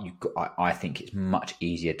that, but I think it's much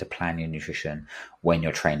easier to plan your nutrition when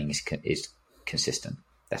your training is consistent.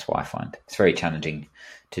 That's what I find. It's very challenging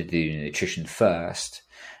to do nutrition first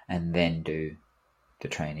and then do the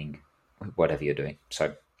training, whatever you're doing.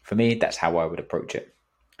 So for me, that's how I would approach it.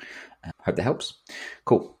 Hope that helps.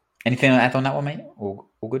 Cool. Anything to add on that one, mate? All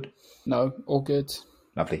good? No, all good.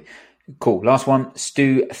 Lovely. Cool. Last one,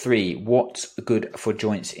 Stu 3. What's good for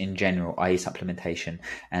joints in general, i.e. supplementation?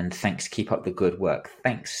 And thanks. Keep up the good work.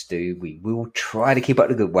 Thanks, Stu. We will try to keep up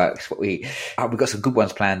the good work. It's what we've got some good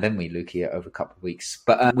ones planned, didn't we, Luke, here over a couple of weeks.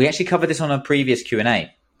 But we actually covered this on a previous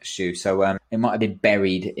Q&A, Stu. So it might have been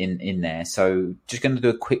buried in there. So just going to do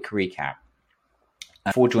a quick recap.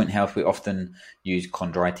 For joint health, we often use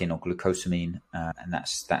chondroitin or glucosamine, and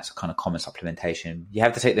that's a kind of common supplementation. You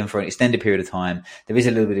have to take them for an extended period of time. There is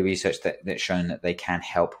a little bit of research that's shown that they can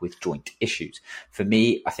help with joint issues. For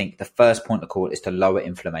me, I think the first point of call is to lower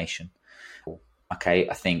inflammation. Okay,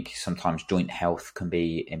 I think sometimes joint health can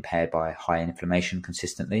be impaired by high inflammation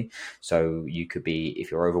consistently. So you could be,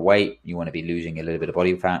 if you're overweight, you want to be losing a little bit of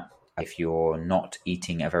body fat. If you're not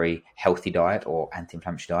eating a very healthy diet or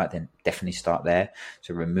anti-inflammatory diet, then definitely start there.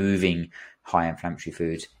 So removing high inflammatory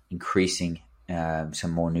foods, increasing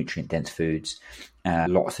some more nutrient-dense foods,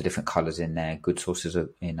 lots of different colors in there, good sources of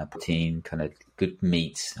protein, kind of good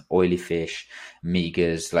meats, oily fish,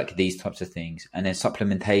 omegas, like these types of things. And then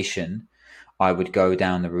supplementation, I would go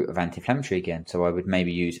down the route of anti-inflammatory again. So I would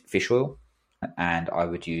maybe use fish oil, and I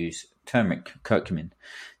would use turmeric, curcumin.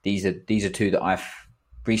 These are two that I've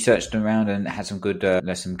researched around and had some good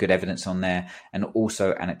there's some good evidence on there. And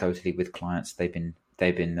also anecdotally with clients, they've been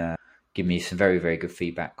giving me some very, very good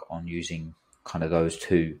feedback on using kind of those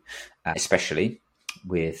two, especially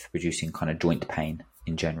with reducing kind of joint pain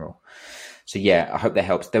in general. So yeah, I hope that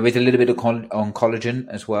helps. There is a little bit on collagen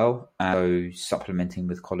as well. So supplementing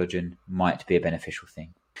with collagen might be a beneficial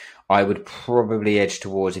thing. I would probably edge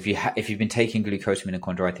towards, if you've been taking glucosamine and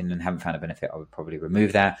chondroitin and haven't found a benefit, I would probably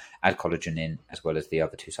remove that, add collagen in as well as the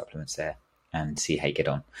other two supplements there, and see how you get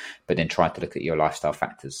on. But then try to look at your lifestyle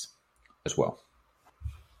factors as well.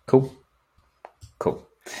 Cool.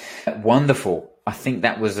 Wonderful. I think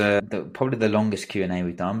that was probably the longest Q&A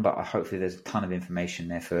we've done, but hopefully there's a ton of information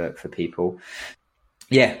there for people.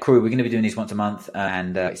 Yeah, crew, we're going to be doing these once a month,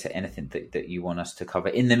 and like I said, anything that you want us to cover.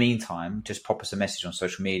 In the meantime, just pop us a message on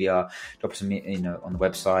social media, drop us on the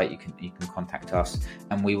website. You can contact us,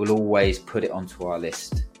 and we will always put it onto our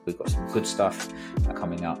list. We've got some good stuff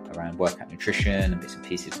coming up around workout nutrition and bits and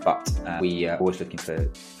pieces, but we are always looking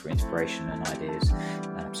for inspiration and ideas.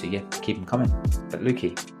 So yeah, keep them coming. But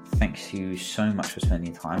Lukey, thanks you so much for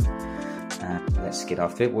spending time. Let's get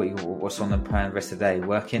after it. What's on the plan the rest of the day?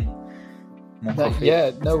 Working? More coffee?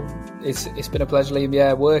 It's been a pleasure, Liam.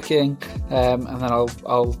 Yeah, working, and then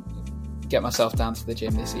I'll get myself down to the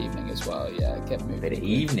gym this evening as well. Yeah, get moving. A bit of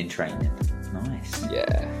evening training. Nice.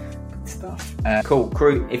 Yeah. Good stuff. Cool,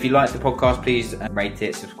 crew. If you like the podcast, please rate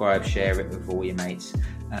it, subscribe, share it with all your mates,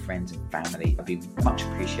 friends and family. That'd be much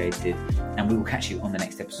appreciated. And we will catch you on the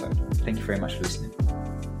next episode. Thank you very much for listening.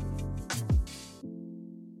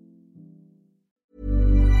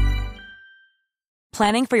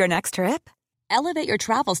 Planning for your next trip? Elevate your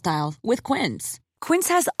travel style with Quince. Quince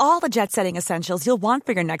has all the jet-setting essentials you'll want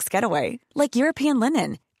for your next getaway, like European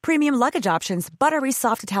linen, premium luggage options, buttery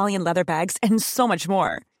soft Italian leather bags, and so much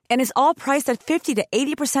more. And is all priced at 50 to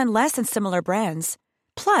 80% less than similar brands.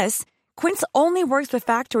 Plus, Quince only works with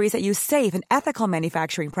factories that use safe and ethical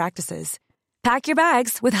manufacturing practices. Pack your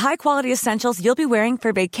bags with high-quality essentials you'll be wearing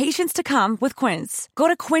for vacations to come with Quince. Go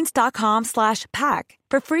to quince.com/pack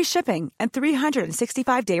for free shipping and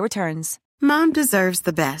 365-day returns. Mom deserves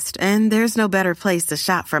the best, and there's no better place to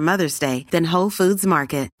shop for Mother's Day than Whole Foods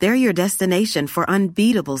Market. They're your destination for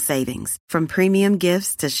unbeatable savings, from premium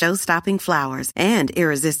gifts to show-stopping flowers and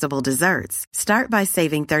irresistible desserts. Start by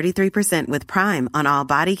saving 33% with Prime on all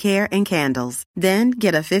body care and candles. Then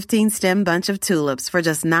get a 15-stem bunch of tulips for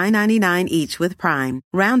just $9.99 each with Prime.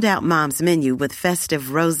 Round out Mom's menu with festive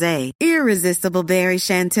rosé, irresistible berry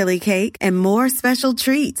chantilly cake, and more special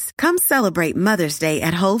treats. Come celebrate Mother's Day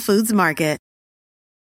at Whole Foods Market.